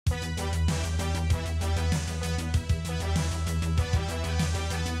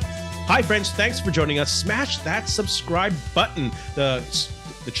Hi, friends. Thanks for joining us. Smash that subscribe button. The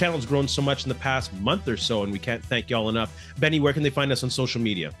channel's grown so much in the past month or so, and we can't thank y'all enough. Benny, where can they find us on social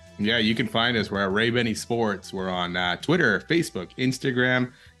media? Yeah, you can find us. We're at Ray Benny Sports. We're on Twitter, Facebook,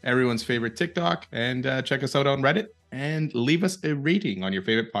 Instagram, everyone's favorite TikTok, and check us out on Reddit and leave us a rating on your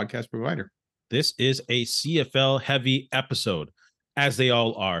favorite podcast provider. This is a CFL heavy episode, as they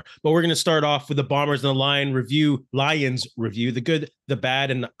all are. But we're going to start off with the Bombers and the Lions review, the good, the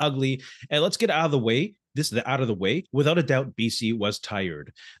bad, and the ugly. And let's get out of the way. Out of the way. Without a doubt, BC was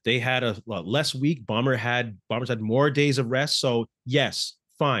tired. They had a less week. Bombers had more days of rest. So yes,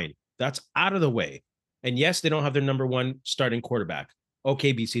 fine. That's out of the way. And yes, they don't have their number one starting quarterback.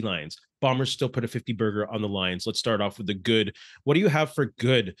 Okay, BC Lions. Bombers still put a 50 burger on the Lions. Let's start off with the good. What do you have for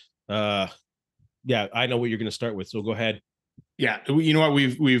good? Yeah, I know what you're going to start with. So go ahead. Yeah, you know what?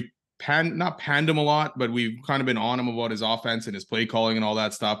 We've not panned him a lot, but we've kind of been on him about his offense and his play calling and all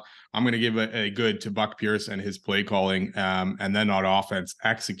that stuff. I'm going to give a good to Buck Pierce and his play calling, and then on offense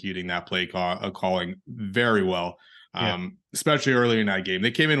executing that play calling very well, especially early in that game.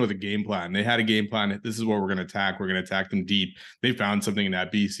 They came in with a game plan. They had a game plan. This is what we're going to attack. We're going to attack them deep. They found something in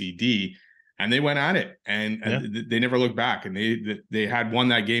that BCD, and they went at it, and they never looked back. And they had won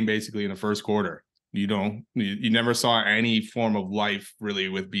that game basically in the first quarter. You never saw any form of life really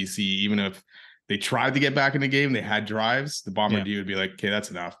with BC. Even if they tried to get back in the game, they had drives. The Bomber D would be like, okay, that's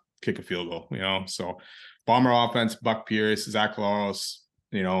enough. Kick a field goal, So Bomber offense, Buck Pierce, Zach Karlsson,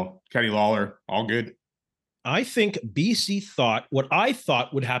 Kenny Lawler, all good. I think BC thought what I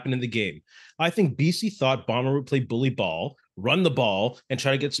thought would happen in the game. I think BC thought Bomber would play bully ball, run the ball, and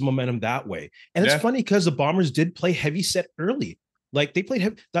try to get some momentum that way. And it's funny because the Bombers did play heavy set early. Like they played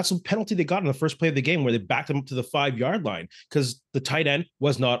heavy. That's a penalty they got in the first play of the game where they backed them up to the 5-yard line because the tight end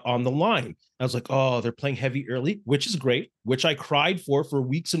was not on the line. I was like, oh, they're playing heavy early, which is great, which I cried for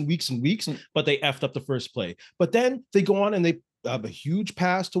weeks and weeks and weeks, but they effed up the first play. But then they go on and they have a huge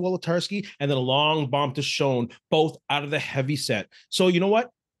pass to Wolotarski and then a long bomb to Schoen, both out of the heavy set. So you know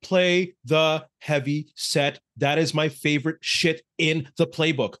what? Play the heavy set. That is my favorite shit in the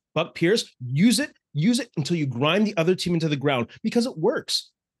playbook. Buck Pierce, use it until you grind the other team into the ground because it works.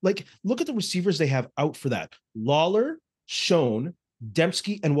 Like, look at the receivers they have out for that. Lawler, Schoen,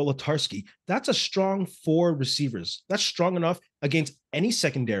 Dembski, and Wolotarski. That's a strong 4 receivers. That's strong enough against any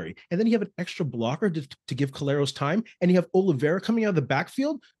secondary. And then you have an extra blocker to give Caleros time. And you have Oliveira coming out of the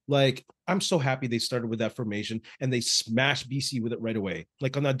backfield. Like, I'm so happy they started with that formation and they smashed BC with it right away.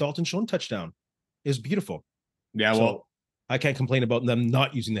 Like on that Dalton Schoen touchdown. It was beautiful. Yeah, so I can't complain about them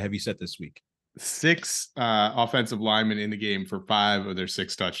not using the heavy set this week. 6 offensive linemen in the game for 5 of their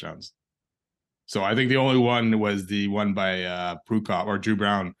 6 touchdowns. So I think the only one was the one by Prukop or Drew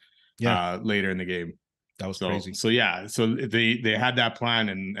Brown later in the game. That was crazy. So they had that plan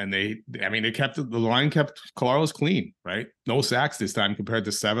and they kept the line kept Karlsson clean, right? No sacks this time compared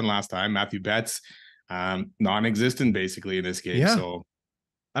to 7 last time. Matthew Betts non-existent basically in this game. Yeah. So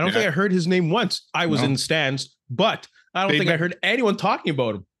I don't think I heard his name once. I was in stands, but I don't think I heard anyone talking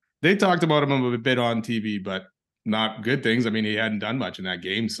about him. They talked about him a bit on TV, but not good things. I mean, he hadn't done much in that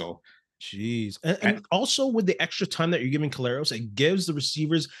game, so. Jeez. And also with the extra time that you're giving Caleros, it gives the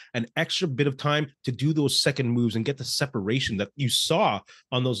receivers an extra bit of time to do those second moves and get the separation that you saw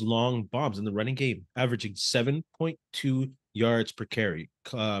on those long bombs in the running game, averaging 7.2 yards per carry.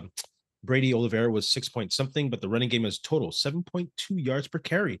 Brady Oliveira was 6 point something, but the running game is total 7.2 yards per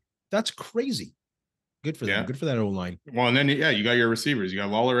carry. That's crazy. Good for them. Yeah. Good for that O-line. Well, and then, you got your receivers. You got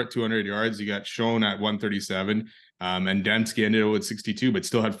Lawler at 200 yards. You got Schoen at 137. And Dembski ended up with 62, but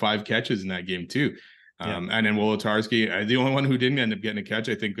still had 5 catches in that game, too. And then Wolotarski, the only one who didn't end up getting a catch,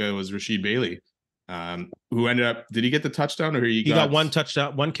 I think, was Rasheed Bailey, who ended up, did he get the touchdown or he got one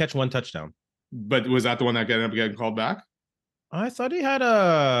touchdown, 1 catch, 1 touchdown. But was that the one that ended up getting called back? I thought he had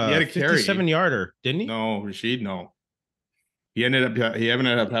a 57-yarder, didn't he? No, Rasheed, no. He ended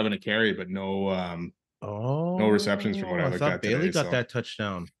up having a carry, but no receptions from what I looked at. Bailey got that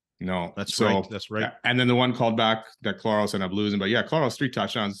touchdown. No, that's right. That's right. Yeah. And then the one called back that Karlsson ended up losing. But yeah, Karlsson 3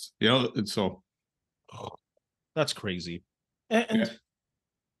 touchdowns. That's crazy. And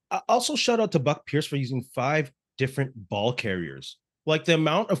also shout out to Buck Pierce for using 5 different ball carriers. Like the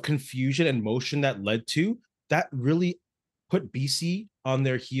amount of confusion and motion that led to that really put BC on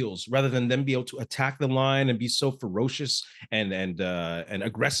their heels rather than them be able to attack the line and be so ferocious and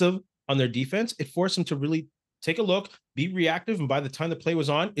aggressive on their defense. It forced them to really take a look, be reactive, and by the time the play was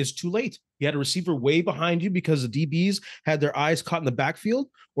on, it's too late. You had a receiver way behind you because the DBs had their eyes caught in the backfield,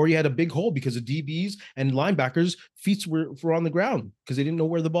 or you had a big hole because the DBs and linebackers' feet were on the ground because they didn't know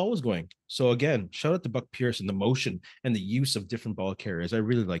where the ball was going. So again, shout out to Buck Pierce and the motion and the use of different ball carriers. I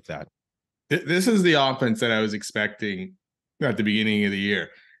really like that. This is the offense that I was expecting at the beginning of the year.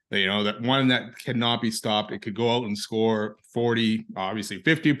 That one that cannot be stopped. It could go out and score 40, obviously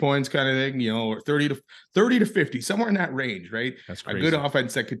 50 points kind of thing, or 30 to 50, somewhere in that range, right? That's crazy. A good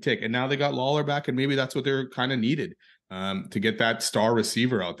offense that could tick. And now they got Lawler back, and maybe that's what they're kind of needed to get that star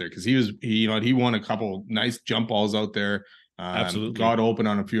receiver out there, because he won a couple nice jump balls out there. Absolutely. Got open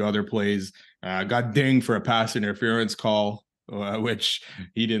on a few other plays. Got dinged for a pass interference call, which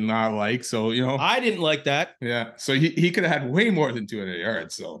he did not like. So, I didn't like that. Yeah. So he could have had way more than 200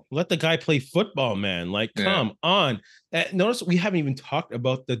 yards. So let the guy play football, man. Like, come on. Notice we haven't even talked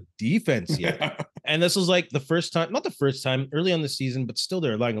about the defense yet. And this was like the first time, not the first time, early on the season, but still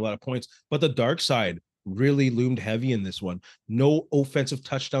they're allowing a lot of points. But the dark side really loomed heavy in this one. No offensive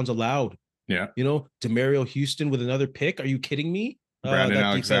touchdowns allowed. Yeah. Demario Houston with another pick. Are you kidding me? Brandon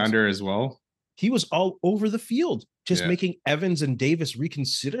Alexander as well. He was all over the field, just making Evans and Davis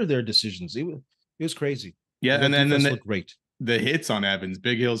reconsider their decisions. It was crazy. Yeah, and then looked great. The hits on Evans,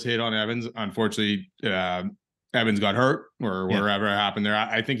 Big Hill's hit on Evans. Unfortunately, Evans got hurt or wherever it happened there.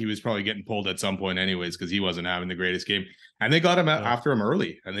 I think he was probably getting pulled at some point anyways, because he wasn't having the greatest game. And they got him after him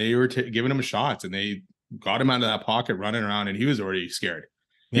early, and they were giving him shots, and they got him out of that pocket running around, and he was already scared.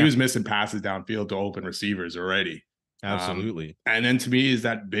 He was missing passes downfield to open receivers already. Absolutely. And then to me is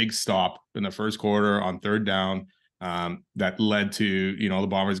that big stop in the first quarter on third down that led to, the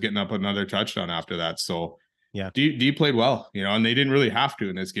Bombers getting up another touchdown after that. So D played well, and they didn't really have to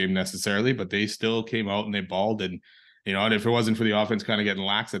in this game necessarily, but they still came out and they balled. And, and if it wasn't for the offense kind of getting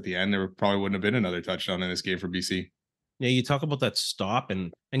lax at the end, there probably wouldn't have been another touchdown in this game for BC. Yeah, you talk about that stop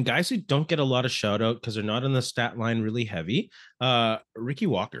and guys who don't get a lot of shout out because they're not in the stat line really heavy. Ricky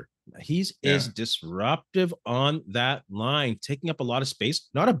Walker. Is disruptive on that line, taking up a lot of space.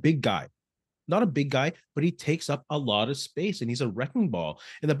 Not a big guy, but he takes up a lot of space, and he's a wrecking ball.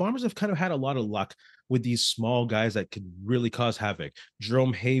 And the Bombers have kind of had a lot of luck with these small guys that could really cause havoc.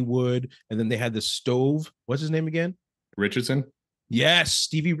 Jerome Haywood, and then they had the Stove. What's his name again? Richardson. Yes,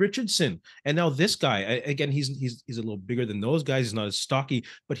 Stevie Richardson. And now this guy, again, he's a little bigger than those guys. He's not as stocky,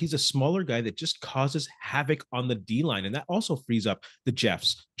 but he's a smaller guy that just causes havoc on the D line. And that also frees up the Jeff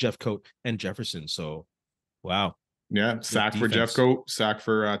Coat and Jefferson. So, wow. Yeah, sack for Jeff Coat, sack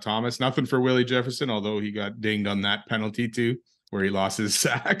for Thomas. Nothing for Willie Jefferson, although he got dinged on that penalty too, where he lost his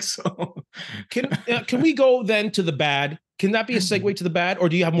sack. So can we go then to the bad? Can that be a segue to the bad, or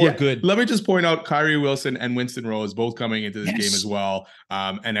do you have more good? Let me just point out Kyrie Wilson and Winston Rose both coming into this game as well,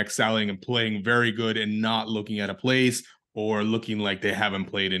 and excelling and playing very good and not looking at a place or looking like they haven't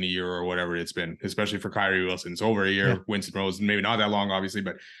played in a year or whatever it's been, especially for Kyrie Wilson. It's over a year. Yeah. Winston Rose, maybe not that long, obviously,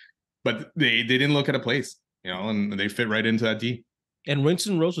 but they didn't look at a place, and they fit right into that D. And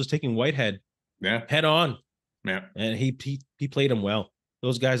Winston Rose was taking Whitehead head on. Yeah. And he played him well.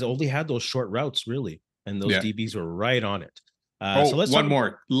 Those guys only had those short routes, really. And those DBs were right on it. So let's one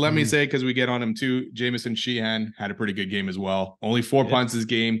more. Let me say, because we get on him too, Jamison Sheehan had a pretty good game as well. Only 4 punts this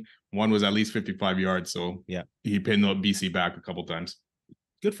game. One was at least 55 yards. So he pinned the BC back a couple times.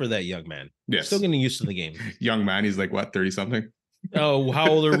 Good for that young man. Yes. Still getting used to the game. Young man. He's like, what, 30 something? Oh, how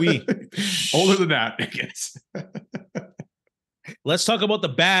old are we? Older than that, I guess. Let's talk about the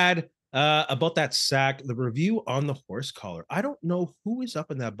bad. About that sack, the review on the horse collar. I don't know who is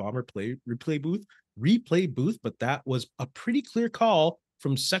up in that Bomber replay booth, but that was a pretty clear call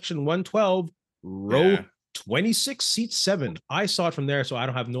from section 112, row 26, seat 7. I saw it from there, so I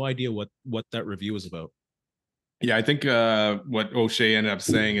don't have no idea what that review was about. Yeah, I think what O'Shea ended up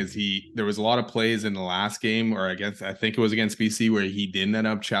saying is there was a lot of plays in the last game, or I think it was against BC, where he didn't end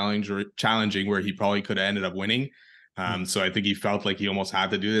up challenging, where he probably could have ended up winning. So I think he felt like he almost had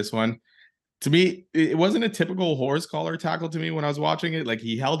to do this one. To me, it wasn't a typical horse collar tackle to me when I was watching it. Like,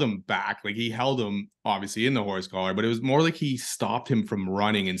 he held him back. Like, he held him obviously in the horse collar, but it was more like he stopped him from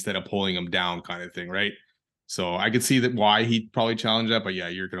running instead of pulling him down, kind of thing, right? So I could see that why he'd probably challenge that, but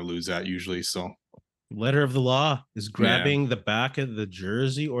you're going to lose that usually. So letter of the law is grabbing the back of the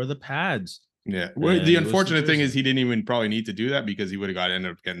jersey or the pads. Yeah. Well, the unfortunate thing is he didn't even probably need to do that, because he would have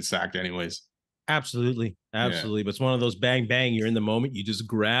ended up getting sacked anyways. Absolutely. But it's one of those bang bang, you're in the moment, you just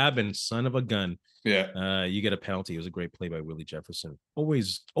grab, and son of a gun, you get a penalty. It was a great play by Willie Jefferson.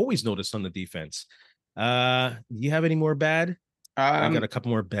 Always noticed on the defense. Do you have any more bad? I got a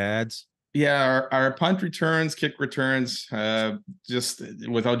couple more bads. Our punt returns, kick returns, just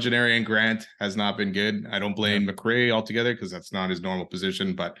without Janarian Grant has not been good. I don't blame McRae altogether, because that's not his normal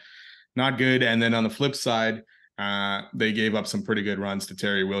position, but not good. And then on the flip side, they gave up some pretty good runs to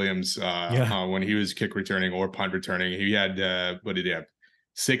Terry Williams when he was kick returning or punt returning. He had what did he have?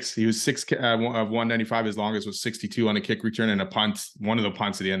 He was 195. His longest was 62 on a kick return, and a punt. One of the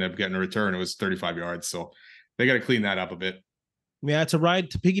punts that he ended up getting a return, it was 35 yards. So they got to clean that up a bit. Yeah, to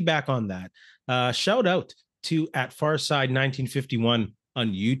piggyback on that. Shout out to at Farside 1951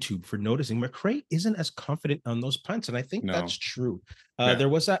 on YouTube for noticing McRae isn't as confident on those punts, and I think that's true. There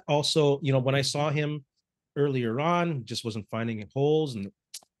was that also, when I saw him earlier on, just wasn't finding holes,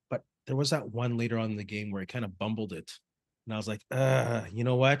 but there was that one later on in the game where he kind of bumbled it, and I was like, you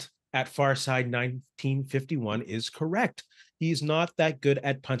know what? At Farside 1951 is correct. He's not that good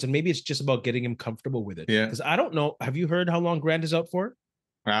at punts, and maybe it's just about getting him comfortable with it. Yeah. Because I don't know. Have you heard how long Grant is out for?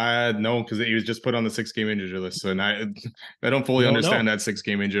 No, because he was just put on the 6-game injury list. So I don't fully understand that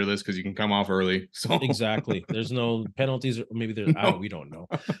 6-game injury list, because you can come off early. So exactly. There's no penalties, or maybe there's we don't know.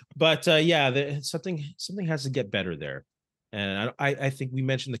 But something has to get better there. And I think we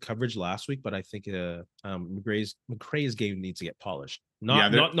mentioned the coverage last week, but I think McRae's game needs to get polished.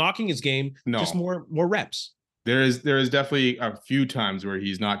 Not knocking his game, just more reps. There is definitely a few times where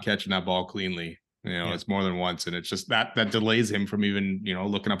he's not catching that ball cleanly. It's more than once, and it's just that delays him from even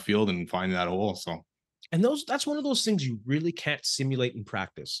looking upfield and finding that hole. So, and that's one of those things you really can't simulate in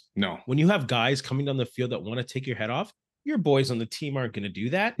practice. No, when you have guys coming down the field that want to take your head off, your boys on the team aren't going to do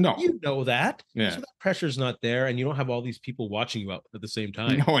that. No, you know that. Yeah, so that pressure's not there, and you don't have all these people watching you out at the same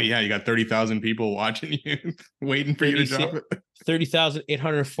time. Oh yeah, you got 30,000 people watching you, waiting for you to drop it.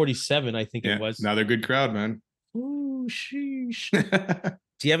 30,847, I think it was. Another good crowd, man. Ooh, sheesh.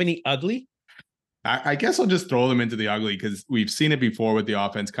 Do you have any ugly? I guess I'll just throw them into the ugly, because we've seen it before with the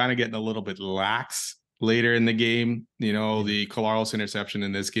offense kind of getting a little bit lax later in the game. The Karlsson interception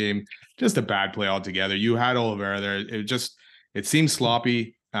in this game, just a bad play altogether. You had Oliveira there. It seemed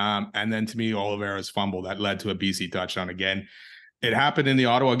sloppy. And then to me, Oliveira's fumble that led to a BC touchdown again. It happened in the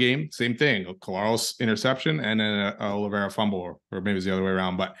Ottawa game. Same thing. A Karlsson interception and then a Oliveira fumble, or maybe it's the other way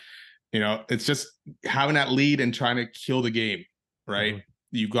around. But, it's just having that lead and trying to kill the game, right? Mm-hmm.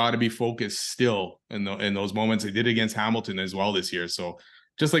 You got to be focused still in those moments. They did it against Hamilton as well this year. So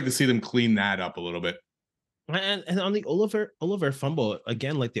just like to see them clean that up a little bit. And on the Oliver fumble,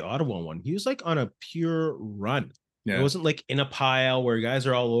 again, like the Ottawa one, he was like on a pure run. Yeah. It wasn't like in a pile where guys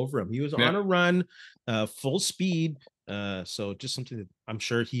are all over him. He was on a run, full speed. So just something that I'm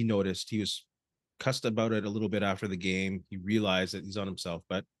sure he noticed. He was cussed about it a little bit after the game. He realized that he's on himself,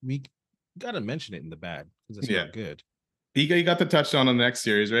 but we got to mention it in the bad, because it's not good. He got the touchdown on the next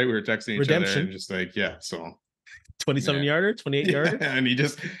series, right? We were texting each other and just like, so 27 yarder, 28 yarder. And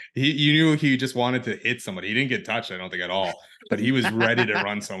you knew he just wanted to hit somebody. He didn't get touched, I don't think, at all, but he was ready to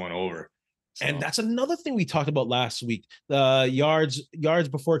run someone over. So. And that's another thing we talked about last week, the yards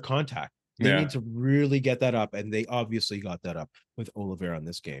before contact. They need to really get that up, and they obviously got that up with Oliveira on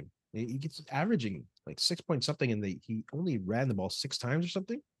this game. He gets averaging like 6 point something, and he only ran the ball 6 times or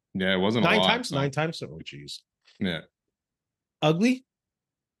something. Yeah, it wasn't nine a lot, times. So. 9 times. Oh, geez. Yeah. Ugly?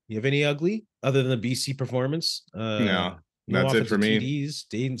 You have any ugly other than the BC performance? No, that's it for me. TDs,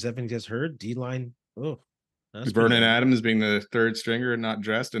 Dayton Evans gets hurt. D-line. Oh, Vernon Adams being the third stringer and not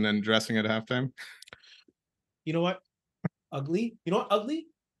dressed, and then dressing at halftime. You know what? Ugly.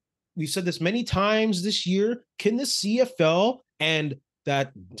 We've said this many times this year. Can the CFL and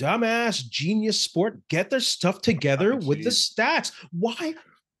that dumbass genius sport get their stuff together with the stats? Why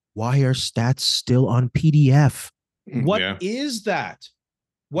are stats still on PDF? What is that?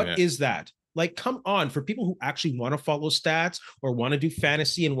 What is that? Like, come on, for people who actually want to follow stats or want to do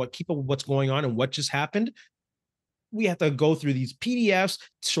fantasy and keep up with what's going on and what just happened, we have to go through these PDFs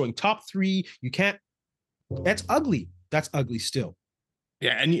showing top 3. You can't. That's ugly. That's ugly still.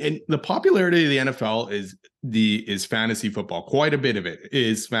 Yeah, and the popularity of the NFL is fantasy football. Quite a bit of it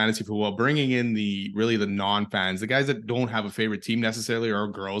is fantasy football, bringing in the non-fans, the guys that don't have a favorite team necessarily, or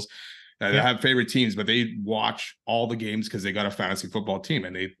girls that have favorite teams, but they watch all the games because they got a fantasy football team,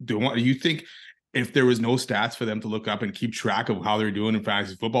 and they do want. You think if there was no stats for them to look up and keep track of how they're doing in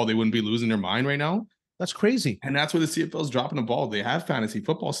fantasy football, they wouldn't be losing their mind right now? That's crazy. And that's where the CFL is dropping the ball. They have fantasy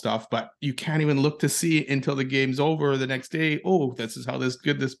football stuff, but you can't even look to see it until the game's over the next day. Oh, this is how this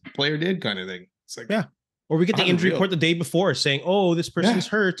player did, kind of thing. It's like, or we get the injury report the day before saying, oh, this person's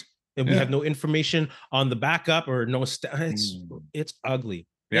hurt, and we have no information on the backup or no stats. It's ugly.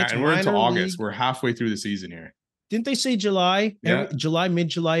 Yeah, and we're into August. We're halfway through the season here. Didn't they say July? Yeah.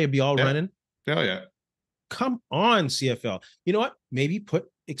 Mid-July, it'd be all running? Hell yeah. Come on, CFL. You know what? Maybe put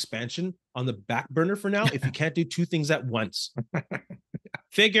expansion on the back burner for now if you can't do 2 things at once.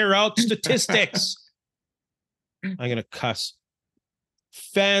 Figure out statistics. I'm going to cuss.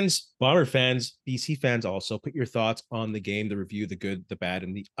 Fans, Bomber fans, BC fans also, put your thoughts on the game, the review, the good, the bad,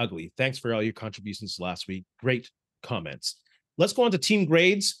 and the ugly. Thanks for all your contributions last week. Great comments. let's go on to team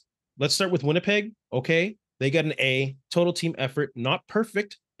grades. Let's start with Winnipeg. Okay. They got an A. Total team effort, not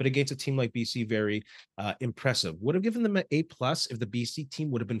perfect, but against a team like BC, very impressive. Would have given them an A+ if the BC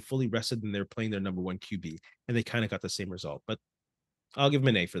team would have been fully rested and they're playing their number one QB, and they kind of got the same result. But I'll give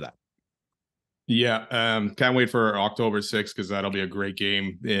them an A for that. Yeah, can't wait for October 6th because that'll be a great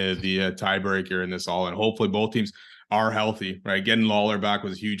game, the tiebreaker in this all, and hopefully both teams are healthy. Right, getting Lawler back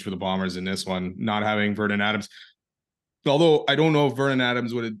was huge for the Bombers in this one. Not having Vernon Adams, although I don't know if Vernon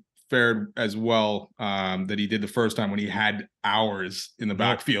Adams would have fared as well that he did the first time when he had hours in the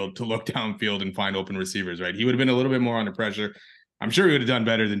backfield to look downfield and find open receivers, right? He would have been a little bit more under pressure. I'm sure he would have done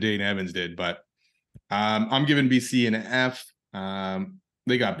better than Dane Evans did, but I'm giving BC an F.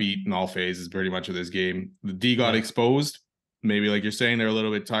 They got beat in all phases pretty much of this game. The D got exposed. Maybe like you're saying, they're a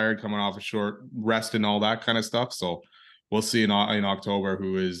little bit tired coming off a short rest and all that kind of stuff. So we'll see in October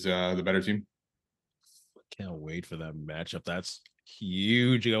who is the better team. Can't wait for that matchup. That's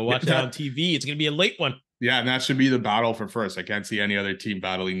huge. You gotta watch that on TV. It's gonna be a late one. Yeah, and that should be the battle for first. I can't see any other team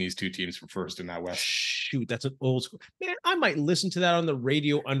battling these two teams for first in that West. Shoot, that's an old school. Man, I might listen to that on the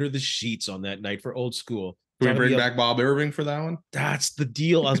radio under the sheets on that night for old school. Can we bring back Bob Irving for that one? That's the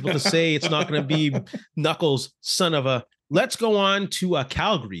deal. I was about to say it's not going to be Knuckles, son of a. Let's go on to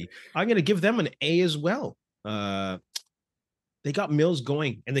Calgary. I'm going to give them an A as well. They got Mills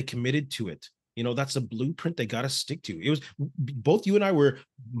going and they committed to it. You know, that's a blueprint they got to stick to. It was both you and I were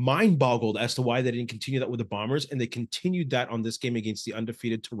mind boggled as to why they didn't continue that with the Bombers. And they continued that on this game against the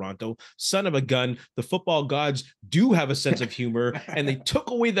undefeated Toronto. Son of a gun. The football gods do have a sense of humor. And they took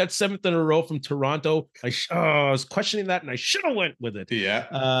away that 7th in a row from Toronto. I was questioning that and I should have went with it.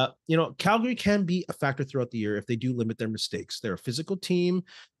 Yeah. You know, Calgary can be a factor throughout the year if they do limit their mistakes. They're a physical team.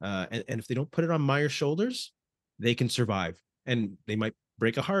 And if they don't put it on Meyer's shoulders, they can survive. And they might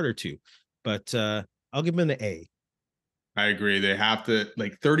break a heart or two. But I'll give them an A. I agree. They have to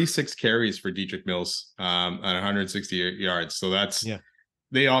 36 carries for Dietrich Mills at 168 yards. So that's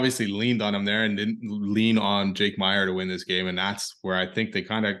they obviously leaned on him there and didn't lean on Jake Meyer to win this game. And that's where I think they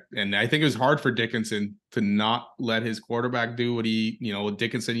and I think it was hard for Dickinson to not let his quarterback do what what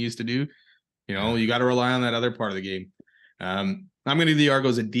Dickinson used to do. You got to rely on that other part of the game. I'm going to give the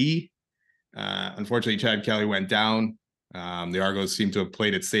Argos a D. Unfortunately, Chad Kelly went down. The Argos seem to have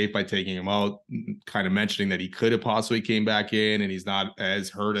played it safe by taking him out, kind of mentioning that he could have possibly came back in and he's not as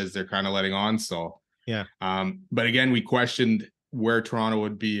hurt as they're kind of letting on. So, but again, we questioned where Toronto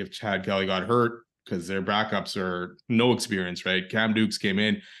would be if Chad Kelly got hurt because their backups are no experience, right? Cam Dukes came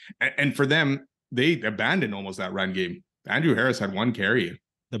in and for them, they abandoned almost that run game. Andrew Harris had one carry.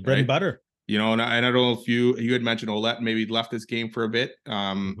 The bread and butter. And I don't know if you had mentioned Ouellette maybe left this game for a bit.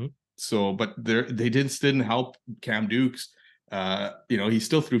 So, but they didn't help Cam Dukes. He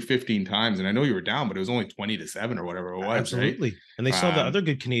still threw 15 times, and I know you were down, but it was only 20-7 or whatever it was. Absolutely, right? And they saw the other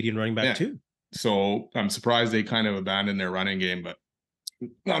good Canadian running back too. So I'm surprised they kind of abandoned their running game, but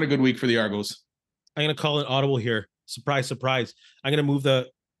not a good week for the Argos. I'm going to call an audible here. Surprise, surprise. I'm going to move the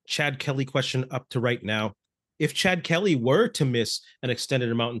Chad Kelly question up to right now. If Chad Kelly were to miss an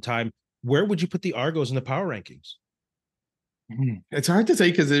extended amount in time, where would you put the Argos in the power rankings? It's hard to say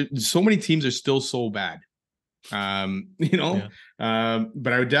because so many teams are still so bad, but I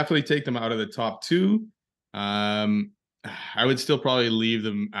would definitely take them out of the top 2. I would still probably leave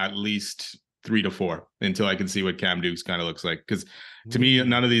them at least 3 to 4 until I can see what Cam Dukes kind of looks like. Because to me,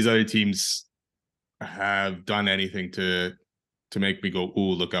 none of these other teams have done anything to make me go,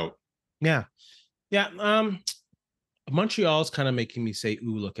 ooh, look out. Yeah. Montreal's kind of making me say,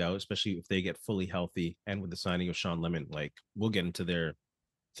 ooh, look out, especially if they get fully healthy and with the signing of Sean Lemon. We'll get into their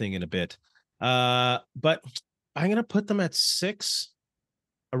thing in a bit. But I'm going to put them at 6,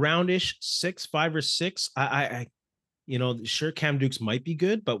 around-ish, 6, 5 or 6. I sure, Cam Dukes might be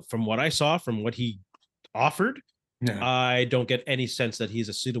good, but from what I saw, from what he offered, I don't get any sense that he's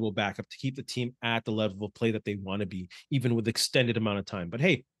a suitable backup to keep the team at the level of play that they want to be, even with extended amount of time. But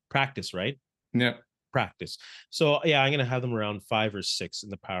hey, practice, right? Yeah. Practice. So I'm going to have them around 5 or 6 in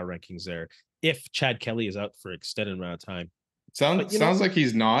the power rankings there. If Chad Kelly is out for extended amount of time. Sounds like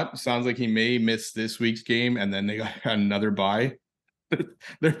he's not. Sounds like he may miss this week's game and then they got another bye.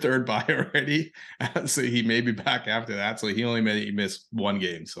 Their third bye already. So he may be back after that. So he only may miss 1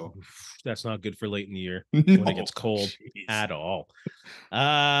 game. So that's not good for late in the year when it gets cold at all.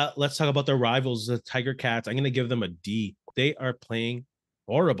 Let's talk about their rivals, the Tiger Cats. I'm going to give them a D. They are playing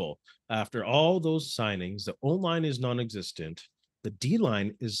horrible. After all those signings, the O-line is non-existent. The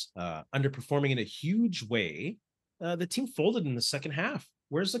D-line is underperforming in a huge way. The team folded in the second half.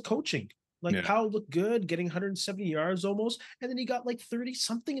 Where's the coaching? Powell looked good, getting 170 yards almost, and then he got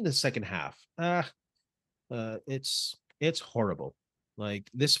 30-something in the second half. It's It's horrible. Like,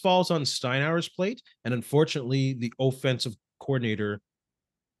 this falls on Steinhauer's plate, and unfortunately, the offensive coordinator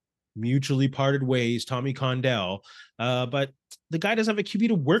mutually parted ways, Tommy Condell. But the guy doesn't have a QB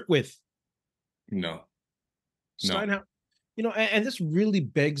to work with. No. Steinhauer, and this really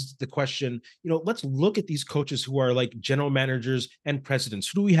begs the question, let's look at these coaches who are like general managers and presidents.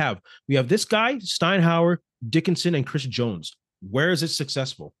 Who do we have? We have this guy, Steinhauer, Dickinson, and Chris Jones. Where is it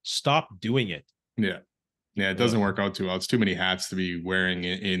successful? Stop doing it. Yeah. It doesn't work out too well. It's too many hats to be wearing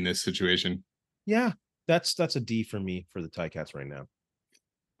in this situation. Yeah, that's a D for me for the Ticats right now.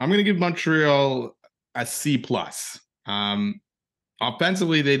 I'm going to give Montreal a C+.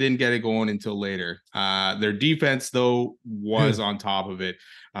 Offensively, they didn't get it going until later. Their defense, though, was on top of it.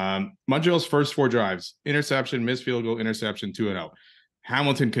 Montreal's first 4 drives: interception, missed field goal, interception, 2-0.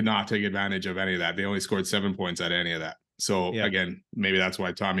 Hamilton could not take advantage of any of that. They only scored 7 points out of any of that. So again, maybe that's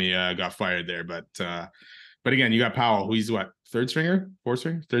why Tommy got fired there. But again, you got Powell, who he's what, third stringer,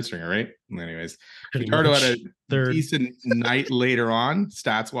 right? Anyways, Ricardo had a decent night later on,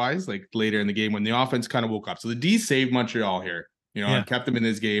 stats wise, like later in the game when the offense kind of woke up. So the D saved Montreal here. And kept them in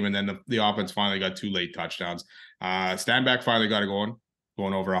this game, and then the offense finally got 2 late touchdowns. Standback finally got it going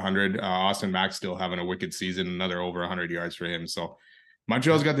over 100. Austin Mack still having a wicked season, another over 100 yards for him. So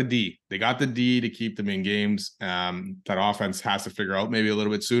Montreal's got the D. They got the D to keep them in games. That offense has to figure out maybe a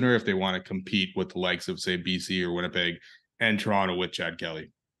little bit sooner if they want to compete with the likes of, say, BC or Winnipeg and Toronto with Chad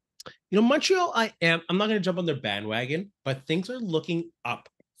Kelly. Montreal, I'm not going to jump on their bandwagon, but things are looking up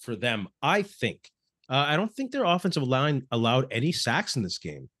for them, I think. I don't think their offensive line allowed any sacks in this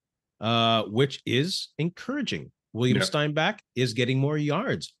game, which is encouraging. William Steinbach is getting more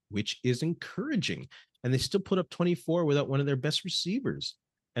yards, which is encouraging. And they still put up 24 without one of their best receivers.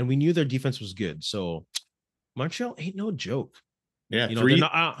 And we knew their defense was good. So Montreal ain't no joke. Yeah,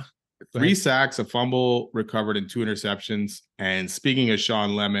 three sacks, a fumble recovered, and 2 interceptions. And speaking of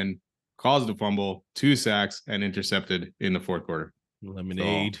Sean Lemon, caused a fumble, 2 sacks, and intercepted in the 4th quarter.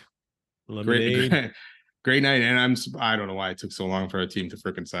 Lemonade. Great night. And I don't know why it took so long for a team to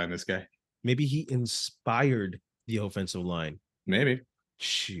freaking sign this guy. Maybe he inspired the offensive line. Maybe.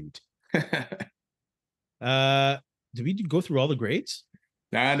 Shoot. Did we go through all the grades?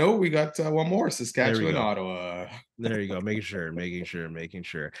 No, we got one more. Saskatchewan, Ottawa. There you go. Making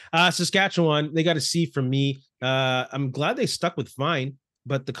sure. Saskatchewan, they got a C from me. I'm glad they stuck with fine,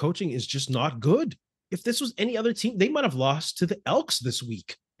 but the coaching is just not good. If this was any other team, they might have lost to the Elks this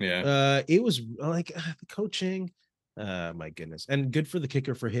week. Yeah. It was like the coaching. My goodness. And good for the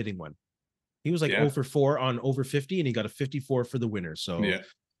kicker for hitting one. He was like 0 for 4 on over 50, and he got a 54 for the winner. So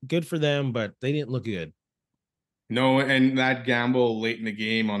good for them, but they didn't look good. No, and that gamble late in the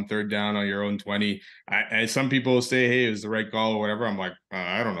game on 3rd down on your own 20. Some people say, hey, it was the right call or whatever. I'm like,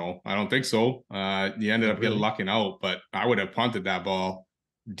 I don't know. I don't think so. You ended up getting lucking out, but I would have punted that ball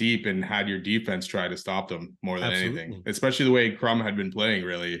deep and had your defense try to stop them more than anything, especially the way Crum had been playing,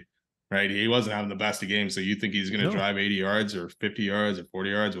 really, right? He wasn't having the best of games. So you think he's going to drive 80 yards or 50 yards or 40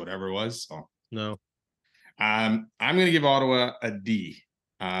 yards, whatever it was. So no. I'm going to give Ottawa a D.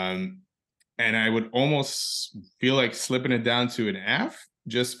 And I would almost feel like slipping it down to an F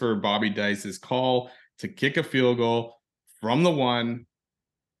just for Bobby Dice's call to kick a field goal from the 1.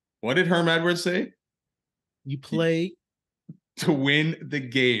 What did Herm Edwards say? You play to win the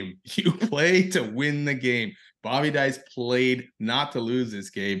game. You play to win the game. Bobby Dice played not to lose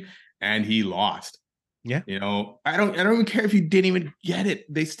this game, and he lost. Yeah. I don't even care if you didn't even get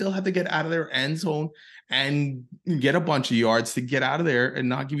it. They still had to get out of their end zone and get a bunch of yards to get out of there and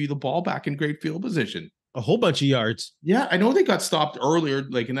not give you the ball back in great field position. A whole bunch of yards. Yeah, I know they got stopped earlier,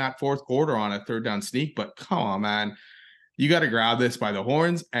 like in that 4th quarter on a 3rd down sneak, but come on, man. You got to grab this by the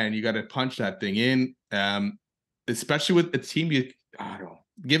horns and you got to punch that thing in. Especially with a team, I don't know,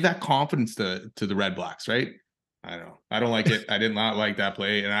 give that confidence to the Redblacks, right? I don't like it. I did not like that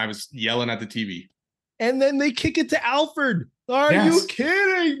play, and I was yelling at the TV. And then they kick it to Alford. Are you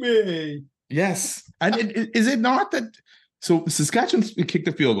kidding me? Yes. And is it not that? So Saskatchewan kicked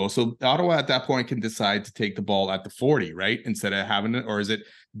the field goal. So Ottawa at that point can decide to take the ball at the 40, right? Instead of having it, or is it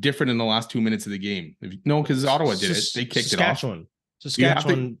different in the last 2 minutes of the game? No, because Ottawa did it. They kicked it off.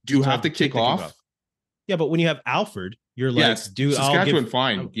 Saskatchewan. Do you have to kick off? Yeah, but when you have Alford, you're like, dude, Saskatchewan,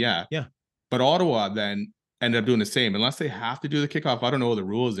 fine. Yeah. But Ottawa then ended up doing the same. Unless they have to do the kickoff, I don't know what the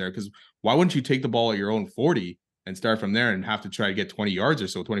rule is there, because why wouldn't you take the ball at your own 40 and start from there and have to try to get 20 yards or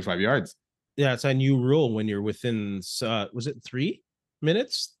so, 25 yards? Yeah, it's a new rule when you're within, was it 3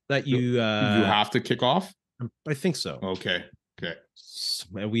 minutes that you have to kick off? I think so. Okay.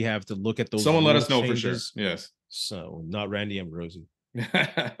 And we have to look at those. Someone let us know changes. For sure. Yes. So not Randy Ambrosi.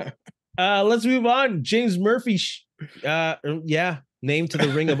 Let's move on. James Murphy. Named to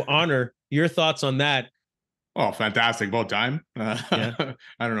the Ring of Honor. Your thoughts on that? Oh, fantastic. About time. Yeah.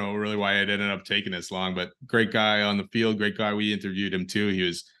 I don't know really why it ended up taking this long, but great guy on the field. Great guy. We interviewed him too. He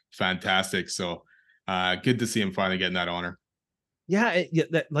was fantastic. So good to see him finally getting that honor. Yeah,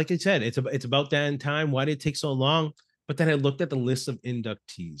 like I said, it's about that time. Why did it take so long? But then I looked at the list of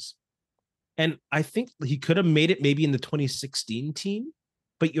inductees, and I think he could have made it maybe in the 2016 team,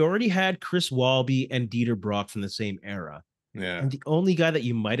 but you already had Chris Walby and Dieter Brock from the same era. Yeah. And the only guy that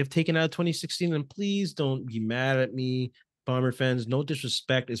you might have taken out of 2016, and please don't be mad at me, Bomber fans, no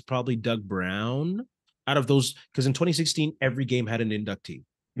disrespect, is probably Doug Brown out of those, because in 2016, every game had an inductee.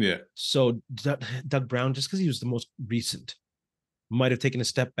 Yeah. So Doug Brown, just because he was the most recent, might have taken a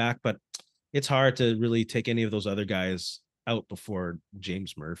step back, but it's hard to really take any of those other guys out before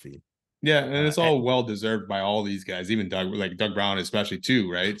James Murphy. Yeah, and it's all well deserved by all these guys, even Doug Brown especially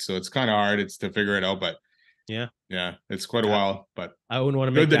too, right? So it's kind of hard to figure it out, but yeah, it's quite a while. But I wouldn't want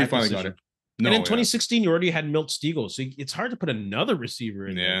to make good that he finally got it. No, and in 2016, you already had Milt Stegall, so it's hard to put another receiver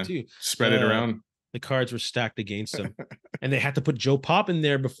in there too. Spread it around. The cards were stacked against him, and they had to put Joe Pop in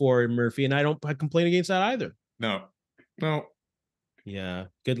there before Murphy, and I don't complain against that either. No. Yeah,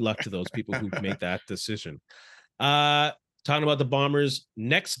 good luck to those people who made that decision. Talking about the Bombers,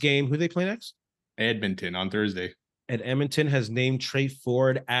 next game, who they play next? Edmonton on Thursday. And Edmonton has named Trey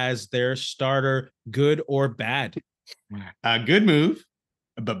Ford as their starter. Good or bad? Good move,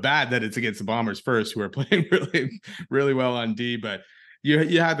 but bad that it's against the Bombers first, who are playing really, really well on D. But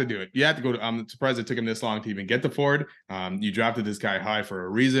you had to do it. You had to go. I'm surprised it took him this long to even get to Ford. You drafted this guy high for a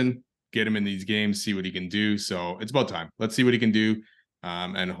reason. Get him in these games, see what he can do. So it's about time. Let's see what he can do,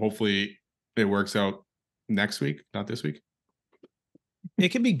 and hopefully it works out next week, not this week. It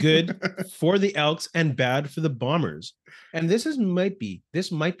can be good for the Elks and bad for the Bombers. And this might be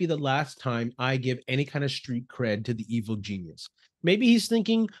the last time I give any kind of street cred to the evil genius. Maybe he's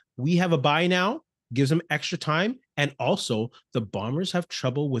thinking we have a bye now, gives him extra time. And also the Bombers have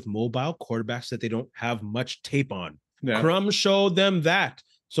trouble with mobile quarterbacks that they don't have much tape on. Yeah. Crum showed them that.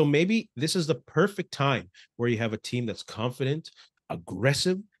 So maybe this is the perfect time where you have a team that's confident,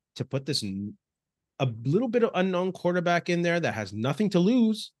 aggressive, to put this a little bit of unknown quarterback in there that has nothing to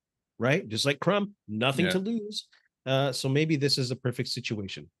lose, right? Just like Crum, nothing to lose. So maybe this is a perfect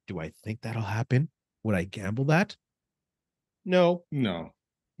situation. Do I think that'll happen? Would I gamble that? No.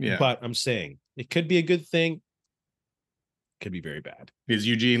 Yeah. But I'm saying it could be a good thing. Could be very bad. Is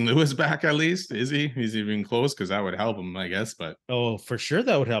Eugene Lewis back at least? Is he? He's even close, because that would help him, I guess. But for sure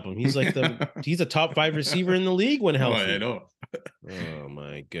that would help him. He's like he's a top 5 receiver in the league when healthy. I know. Oh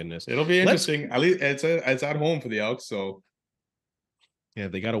my goodness. It'll be interesting. At least it's at home for the Elks, so yeah,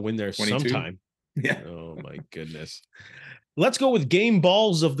 they got to win there 22. Sometime. Yeah. Oh my goodness. Let's go with game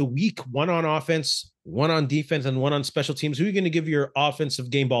balls of the week. One on offense, one on defense, and one on special teams. Who are you going to give your offensive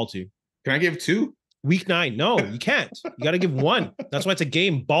game ball to? Can I give 2? Week 9. No, you can't. You got to give 1. That's why it's a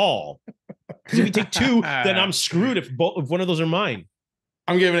game ball. Because if you take 2, then I'm screwed if one of those are mine.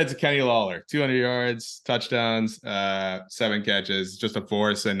 I'm giving it to Kenny Lawler. 200 yards, touchdowns, 7 catches, just a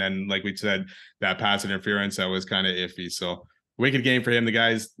force. And then, like we said, that pass interference, that was kind of iffy. So wicked game for him. The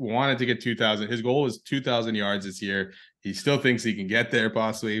guys wanted to get 2,000. His goal was 2,000 yards this year. He still thinks he can get there,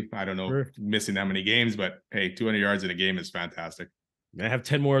 possibly. I don't know, missing that many games, but hey, 200 yards in a game is fantastic. I have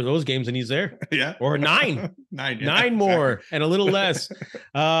 10 more of those games and he's there. Yeah. Or 9. 9 more and a little less.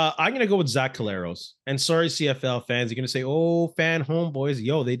 I'm going to go with Zach Collaros. And sorry, CFL fans, you're going to say, oh, fan homeboys.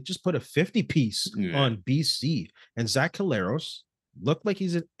 Yo, they just put a 50 piece on BC. And Zach Collaros looked like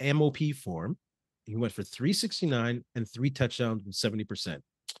he's in MOP form. He went for 369 and 3 touchdowns with 70%.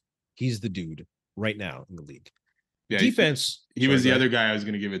 He's the dude right now in the league. Yeah, defense. He was the other guy I was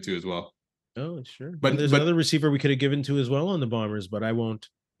going to give it to as well. Oh, sure. But there's another receiver we could have given to as well on the Bombers, but I won't.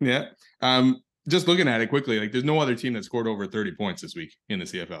 Yeah. Just looking at it quickly, like there's no other team that scored over 30 points this week in the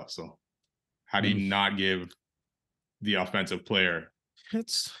CFL. So how do you not give the offensive player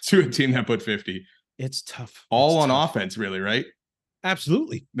to a team that put 50? It's tough. All on offense, really, right?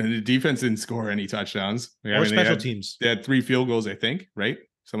 Absolutely. And the defense didn't score any touchdowns. Or special teams. They had 3 field goals, I think, right?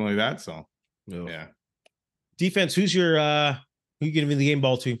 Something like that. So yeah. Defense, who you giving the game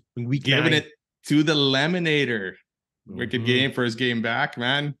ball to in week 9? Giving it to the Lemonator. Wicked game, first game back,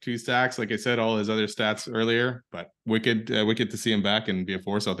 man. 2 sacks, like I said, all his other stats earlier, but wicked to see him back and be a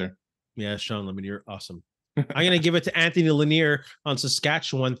force out there. Yeah, Sean Lemonator, awesome. I'm going to give it to Anthony Lanier on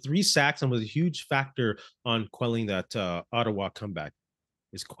Saskatchewan. 3 sacks and was a huge factor on quelling that Ottawa comeback.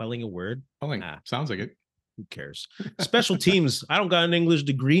 Is quelling a word? Quelling. Sounds like it. Who cares? Special teams. I don't got an English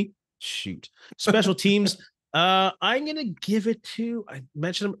degree. Shoot. Special teams. I'm gonna give it to, I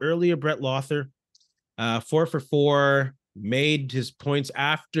mentioned him earlier, Brett Lothar. 4 for 4, made his points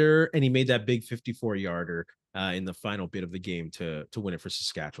after, and he made that big 54-yarder in the final bit of the game to win it for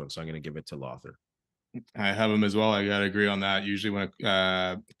Saskatchewan. So I'm going to give it to Lothar. I have him as well. I got to agree on that. Usually when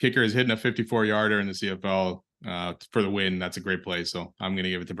a kicker is hitting a 54-yarder in the CFL for the win, that's a great play. So I'm going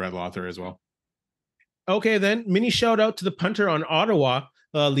to give it to Brett Lothar as well. Okay, then mini shout out to the punter on Ottawa,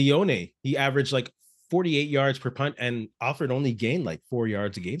 Leone. He averaged like 48 yards per punt, and Alfred only gained like 4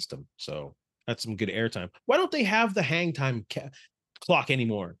 yards against him. So that's some good airtime. Why don't they have the hang time clock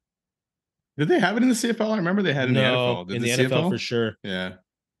anymore? Did they have it in the CFL? I remember they had it in the NFL. Did in the NFL for sure. Yeah.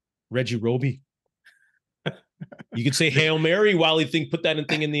 Reggie Roby. You could say Hail Mary while he put that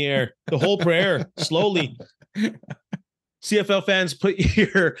thing in the air. The whole prayer, slowly. CFL fans, put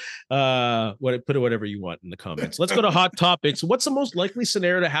your put whatever you want in the comments. Let's go to hot topics. What's the most likely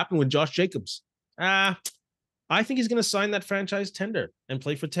scenario to happen with Josh Jacobs? I think he's going to sign that franchise tender and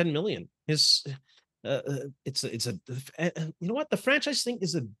play for $10 million. It's you know what? The franchise thing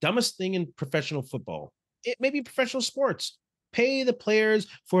is the dumbest thing in professional football. It may be professional sports. Pay the players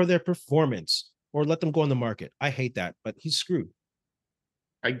for their performance or let them go on the market. I hate that, but he's screwed.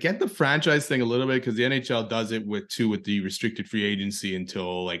 I get the franchise thing a little bit because the NHL does it with the restricted free agency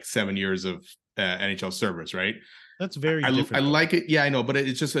until like 7 years of NHL service, right? That's very different. I like it. Yeah, I know, but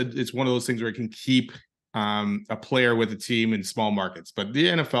it's just it's one of those things where it can keep a player with a team in small markets. But the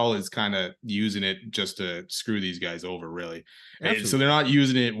NFL is kind of using it just to screw these guys over, really. And so they're not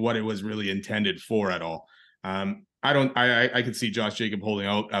using it what it was really intended for at all. I could see Josh Jacob holding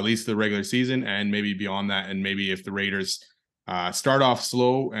out at least the regular season and maybe beyond that. And maybe if the Raiders start off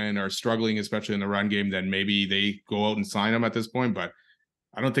slow and are struggling, especially in the run game, then maybe they go out and sign him at this point. But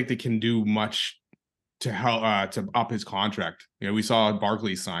I don't think they can do much to help to up his contract. You know, we saw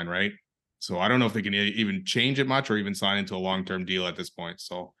Barkley sign, right? So I don't know if they can even change it much or even sign into a long-term deal at this point.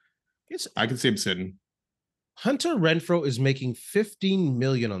 So I can see him sitting. Hunter Renfrow is making $15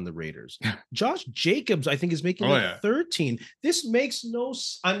 million on the Raiders. Josh Jacobs, I think, is making 13. This makes no.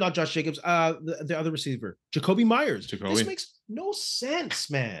 I'm not Josh Jacobs. The other receiver, Jacoby Myers. This makes no sense,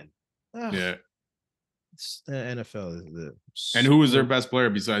 man. Yeah. It's the NFL. And who was their best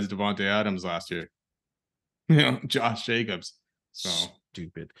player besides Devontae Adams last year? You know, Josh Jacobs. So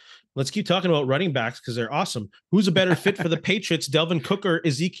stupid. Let's keep talking about running backs because they're awesome. Who's a better fit for the Patriots, Dalvin Cook or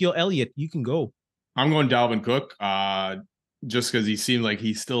Ezekiel Elliott? You can go. I'm going Dalvin Cook, just because he seemed like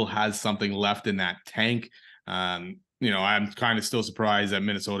he still has something left in that tank. You know, I'm kind of still surprised that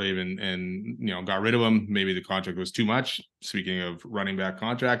Minnesota even got rid of him. Maybe the contract was too much. Speaking of running back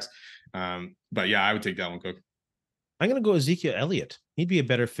contracts, but yeah, I would take Dalvin Cook. I'm going to go Ezekiel Elliott. He'd be a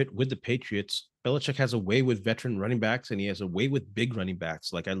better fit with the Patriots. Belichick has a way with veteran running backs, and he has a way with big running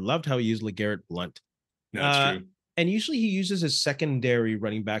backs. Like I loved how he used LeGarrette Blount. That's true. And usually he uses his secondary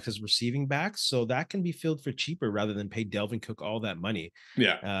running backs as receiving backs. So that can be filled for cheaper rather than pay Dalvin Cook all that money.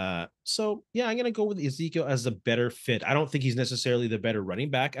 Yeah. So, yeah, I'm going to go with Ezekiel as the better fit. I don't think he's necessarily the better running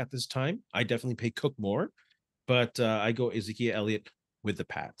back at this time. I definitely pay Cook more. But I go Ezekiel Elliott with the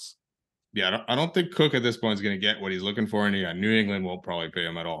Pats. Yeah, I don't think Cook at this point is going to get what he's looking for. And yeah, New England won't probably pay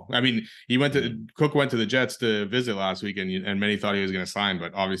him at all. I mean, Cook went to the Jets to visit last week and many thought he was going to sign.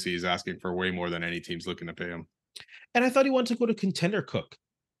 But obviously he's asking for way more than any team's looking to pay him. And I thought he wanted to go to contender Cook.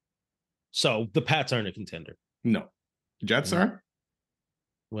 So the Pats aren't a contender. No. Jets are?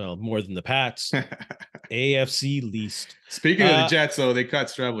 Well, more than the Pats. AFC least. Speaking of the Jets, though, they cut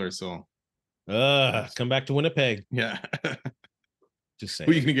Strebler, so. Come back to Winnipeg. Yeah. Just saying.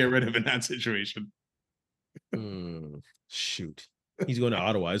 Who are you going to get rid of in that situation? Shoot. He's going to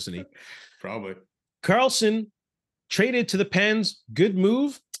Ottawa, isn't he? Probably. Karlsson traded to the Pens. Good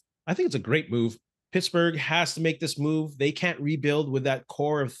move. I think it's a great move. Pittsburgh has to make this move. They can't rebuild with that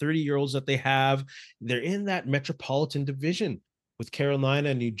core of 30-year-olds that they have. They're in that metropolitan division with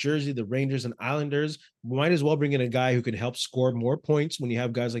Carolina, New Jersey, the Rangers, and Islanders. Might as well bring in a guy who can help score more points when you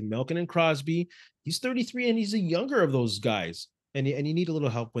have guys like Malkin and Crosby. He's 33, and he's the younger of those guys. And you need a little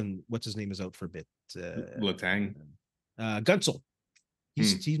help when, what's his name, is out for a bit. Letang. Gunsel.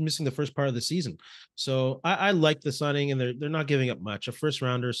 He's missing the first part of the season. So I like the signing, and they're not giving up much. A first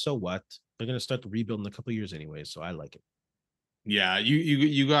rounder, so what? They're going to start the rebuild in a couple of years anyway, so I like it. Yeah,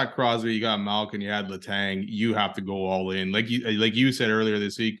 you got Crosby, you got Malkin, you had Letang. You have to go all in, like you said earlier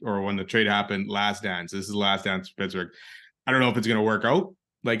this week, or when the trade happened. Last dance. This is the last dance for Pittsburgh. I don't know if it's going to work out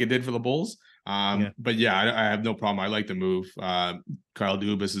like it did for the Bulls. But yeah, I have no problem. I like the move. Kyle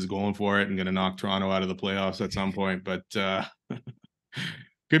Dubas is going for it and going to knock Toronto out of the playoffs at some point. But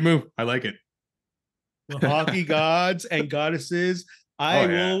good move. I like it. The hockey gods and goddesses. I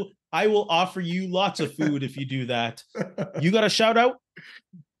will I will offer you lots of food if you do that. You got a shout out?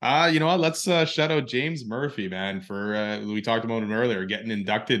 You know what? Let's shout out James Murphy, man, for we talked about him earlier, getting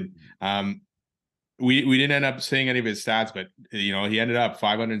inducted. We didn't end up saying any of his stats, but you know, he ended up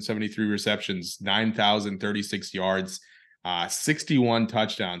 573 receptions, 9,036 yards, 61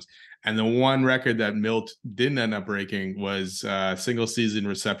 touchdowns. And the one record that Milt didn't end up breaking was single season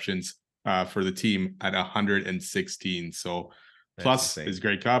receptions for the team at 116. So that's plus insane. His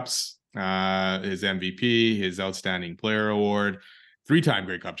Grey Cups, his MVP, his Outstanding Player Award, 3-time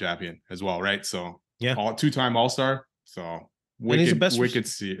Grey Cup champion as well, right? So yeah, 2-time All-Star. So wicked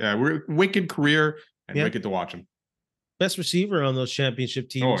career and wicked to watch him. Best receiver on those championship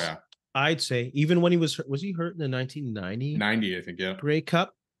teams. Oh yeah, I'd say. Even when he was he hurt in the 1990? I think, yeah. Grey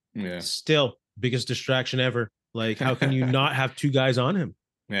Cup. Yeah. Still biggest distraction ever. Like, how can you not have 2 guys on him?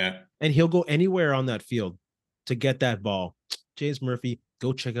 Yeah. And he'll go anywhere on that field to get that ball. James Murphy,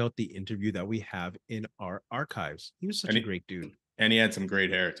 go check out the interview that we have in our archives. He was such a great dude. And he had some great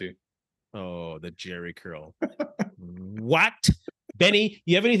hair too. Oh, the Jerry curl. What? Benny,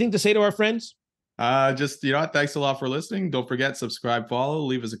 you have anything to say to our friends? Just, you know, thanks a lot for listening. Don't forget, subscribe, follow,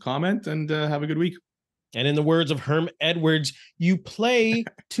 leave us a comment, and have a good week. And in the words of Herm Edwards, you play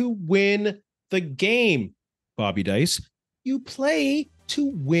to win the game. Bobby Dice, you play to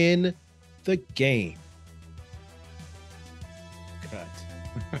win the game. Cut.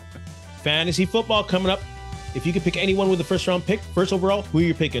 Fantasy football coming up. If you could pick anyone with the first round pick, first overall, who are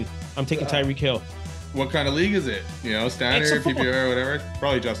you picking? I'm taking Tyreek Hill. What kind of league is it? You know, standard, PPR, whatever?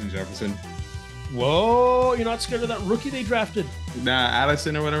 Probably Justin Jefferson. Whoa, you're not scared of that rookie they drafted? Nah,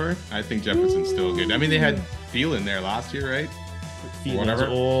 Addison or whatever. I think Jefferson's still good. I mean, they had Thielen there last year, right? Whatever.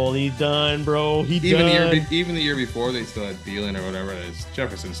 Old, he's done, bro. Even the year before, they still had Thielen or whatever it is.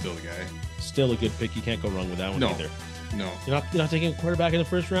 Jefferson's still the guy. Still a good pick. You can't go wrong with that one either. No. You're not taking a quarterback in the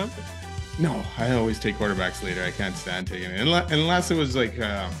first round? No, I always take quarterbacks later. I can't stand taking it. Unless it was like,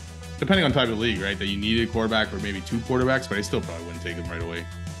 depending on type of league, right? That you needed a quarterback or maybe 2 quarterbacks, but I still probably wouldn't take them right away.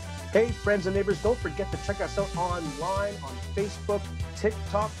 Hey, friends and neighbors, don't forget to check us out online on Facebook,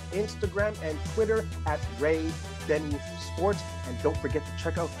 TikTok, Instagram, and Twitter at Ray Benny Sports. And don't forget to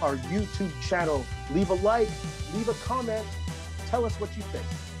check out our YouTube channel. Leave a like, leave a comment, tell us what you think.